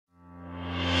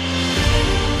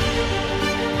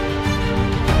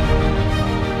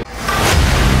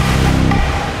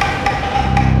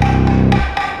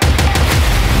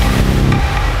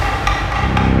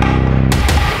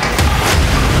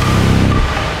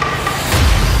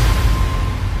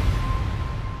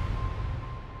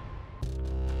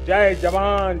जय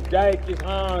जवान, जय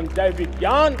किसान, जय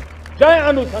विज्ञान, जय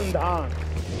अनुसंधान।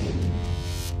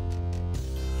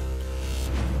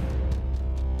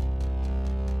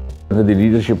 Under the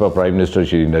leadership of Prime Minister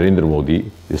Shri Narendra Modi,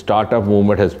 the startup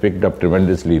movement has picked up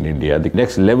tremendously in India. The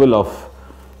next level of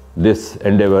this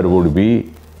endeavor would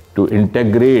be to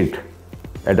integrate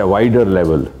at a wider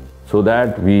level so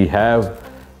that we have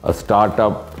a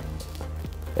startup,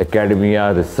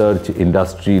 academia, research,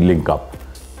 industry link up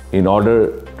in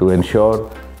order to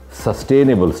ensure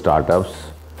sustainable startups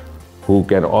who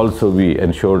can also be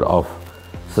ensured of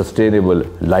sustainable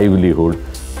livelihood.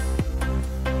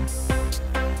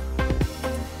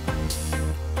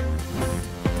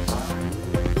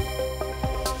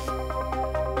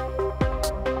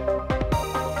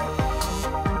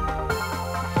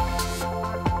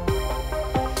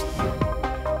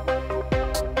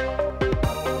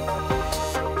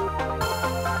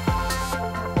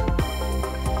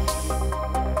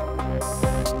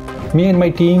 Me and my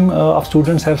team of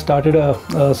students have started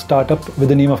a startup with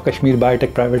the name of Kashmir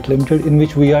Biotech Private Limited, in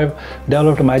which we have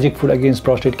developed a magic food against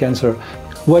prostate cancer.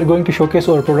 We are going to showcase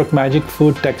our product Magic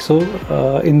Food Texo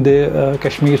in the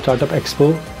Kashmir Startup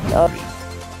Expo.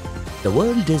 The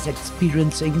world is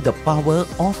experiencing the power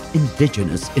of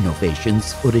indigenous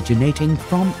innovations originating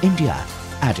from India,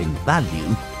 adding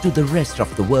value to the rest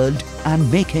of the world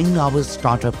and making our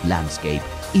startup landscape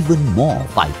even more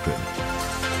vibrant.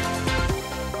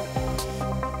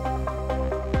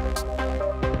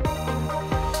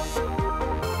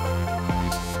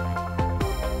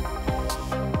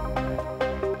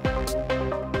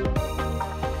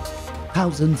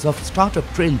 Thousands of startup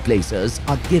trailblazers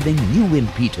are giving new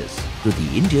impetus to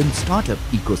the Indian startup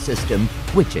ecosystem,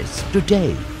 which is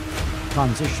today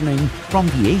transitioning from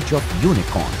the age of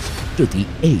unicorns to the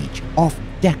age of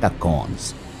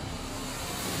decacorns.